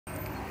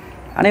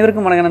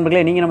அனைவருக்கும் வணக்கம்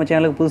நண்பர்களே. நீங்கள் நம்ம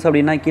சேனலுக்கு புதுசு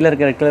அப்படின்னா கீழே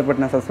இருக்க ரெட் கலர்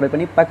பட்டனை சப்ஸ்கிரைப்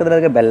பண்ணி பக்கத்தில்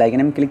இருக்க பெல்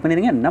ஐக்கனையும் கிளிக்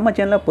பண்ணிடுங்க. நம்ம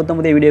சேனலில்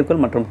புதிய வீடியோக்கள்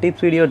மற்றும்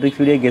tips video, tricks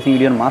video, guessing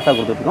video மாசாக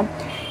கொடுத்துட்ருக்கோம்.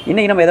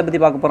 இன்றைக்கி நம்ம எதை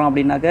பற்றி பார்க்க போகிறோம்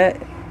அப்படின்னாக்க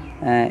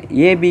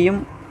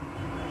ஏபியும்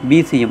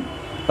பிசியும்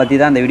பற்றி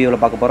தான் இந்த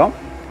வீடியோவில் பார்க்க போகிறோம்.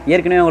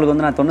 ஏற்கனவே உங்களுக்கு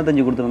வந்து நான்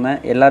 95 கொடுத்துருந்தேன்.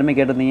 எல்லாருமே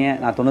கேட்டிருந்தீங்க,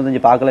 நான்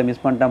 95 பார்க்கல,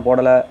 மிஸ் பண்ணிட்டேன்,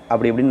 போடலை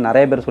அப்படி இப்படின்னு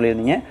நிறைய பேர்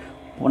சொல்லியிருந்தீங்க.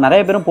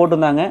 நிறைய பேரும்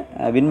போட்டிருந்தாங்க.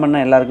 வின்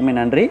பண்ண எல்லாருக்குமே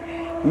நன்றி.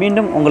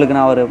 மீண்டும் உங்களுக்கு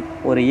நான்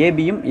ஒரு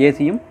ஏபியும்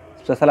ஏசியும்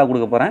ஸ்பெஷலாக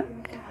கொடுக்க போகிறேன்.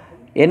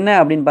 என்ன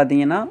அப்படின்னு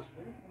பார்த்தீங்கன்னா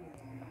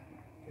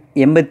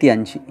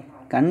 85,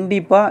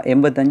 கண்டிப்பாக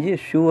 85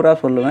 ஷூராக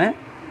சொல்லுவேன்.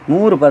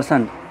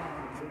 100%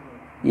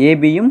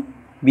 ஏபியும்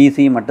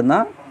பிசியும்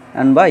மட்டும்தான்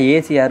நண்பா.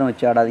 ஏசி யாரும்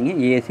வச்சு ஆடாதீங்க,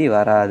 ஏசி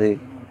வராது.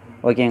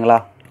 ஓகேங்களா?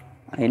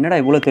 என்னடா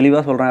இவ்வளோ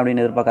தெளிவாக சொல்கிறேன்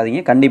அப்படின்னு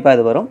எதிர்பார்க்காதீங்க, கண்டிப்பாக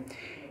இது வரும்.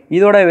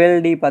 இதோட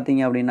வேல்டி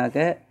பார்த்தீங்க அப்படின்னாக்க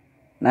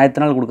நான்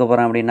எத்தனை நாள் கொடுக்க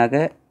போகிறேன்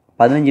அப்படின்னாக்க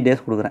 15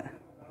 டேஸ் கொடுக்குறேன்.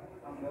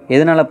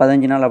 எதனால்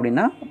 15 நாள்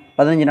அப்படின்னா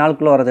 15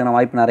 நாளுக்குள்ளே வரதுக்கான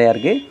வாய்ப்பு நிறையா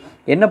இருக்குது.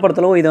 என்ன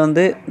பொறுத்தளவு இதை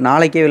வந்து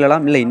நாளைக்கே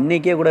விழலாம், இல்லை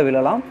இன்றைக்கே கூட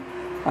விழலாம்.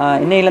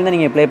 இன்னையிலேருந்து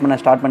நீங்கள் ப்ளே பண்ண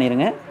ஸ்டார்ட்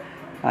பண்ணிடுங்க.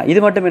 இது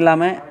மட்டும்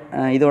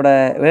இல்லாமல் இதோட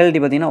வேலிட்டி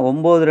பார்த்திங்கன்னா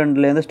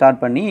 9/2 ஸ்டார்ட்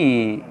பண்ணி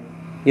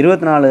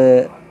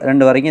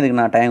 24/2 வரைக்கும் இதுக்கு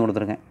நான் டைம்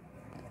கொடுத்துருக்கேன்.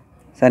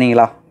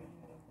 சரிங்களா?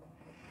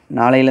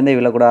 நாளையிலேருந்தே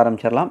விழக்கூட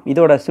ஆரம்பிச்சிடலாம்.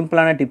 இதோட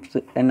சிம்பிளான டிப்ஸ்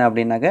என்ன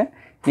அப்படின்னாக்க,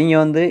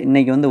 நீங்கள் வந்து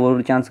இன்றைக்கி வந்து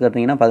ஒரு சான்ஸ்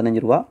கட்டுறீங்கன்னா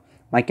 15 ரூபா,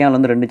 மக்கியால்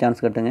வந்து 2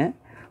 சான்ஸ் கட்டுங்க,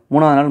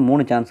 3ஆவது நாள்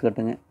 3 சான்ஸ்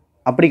கட்டுங்க.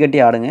 அப்படி கட்டி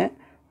ஆடுங்க.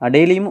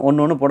 டெய்லியும்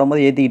ஒன்று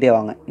போடும்போது ஏற்றிக்கிட்டே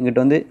வாங்க. இங்கிட்ட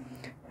வந்து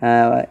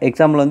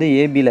எக்ஸாம்பிள் வந்து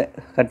ஏபியில்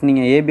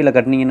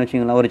கட்டினீங்கன்னு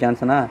வச்சுங்களேன் ஒரு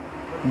சான்ஸ்னால்,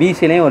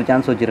 பிசிலையும் ஒரு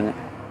சான்ஸ் வச்சுருங்க.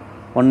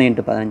 1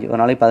 × 15, ஒரு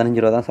நாளைக்கு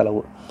 15 ரூபா தான்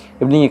செலவு.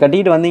 இப்படி நீங்கள்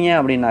கட்டிக்கிட்டு வந்தீங்க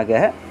அப்படின்னாக்க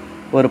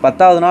ஒரு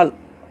 10ஆவது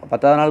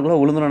நாளுக்குள்ளே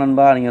உளுந்துடும்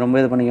நண்பா. நீங்கள் ரொம்ப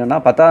இது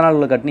பண்ணிக்கணும்னா 10ஆவது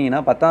நாளுக்குள்ளே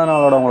கட்டினீங்கன்னா 10ஆவது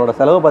நாளோட உங்களோட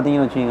செலவு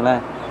பார்த்தீங்கன்னு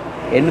வச்சுங்களேன்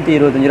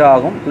 825 ரூபா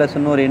ஆகும். ப்ளஸ்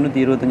இன்னொரு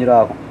 825 ரூபா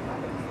ஆகும்.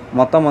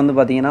 மொத்தம் வந்து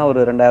பார்த்திங்கன்னா ஒரு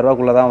 2000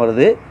 ரூபாக்குள்ளே தான்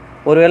வருது.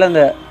 ஒருவேளை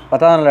இந்த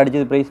 10ஆவது நாள்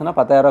அடித்தது ப்ரைஸ்னால்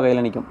 10,000 ரூபா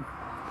கையில் நிற்கும்.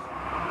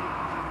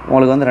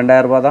 உங்களுக்கு வந்து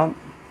 2000 ரூபா தான்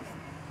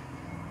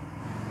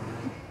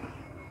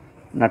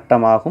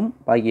நட்டமாகும்.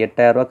 பாக்கி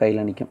 8000 ரூபா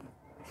கையில் நிற்கும்.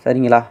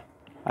 சரிங்களா?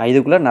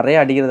 இதுக்குள்ளே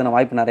நிறையா அடிக்கிறதுன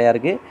வாய்ப்பு நிறையா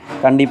இருக்குது.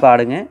 கண்டிப்பாக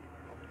ஆடுங்க.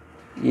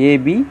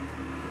 AB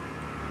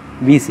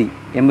PC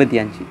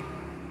 85.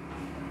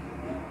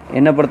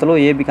 என்னை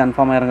பொறுத்தளவு ஏபி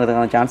கன்ஃபார்மாக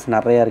இறங்குறதுக்கான சான்ஸ்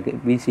நிறையா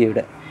இருக்குது பிசியை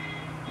விட.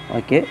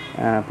 ஓகே,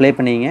 ப்ளே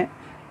பண்ணிங்க.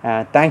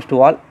 Thanks to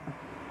all.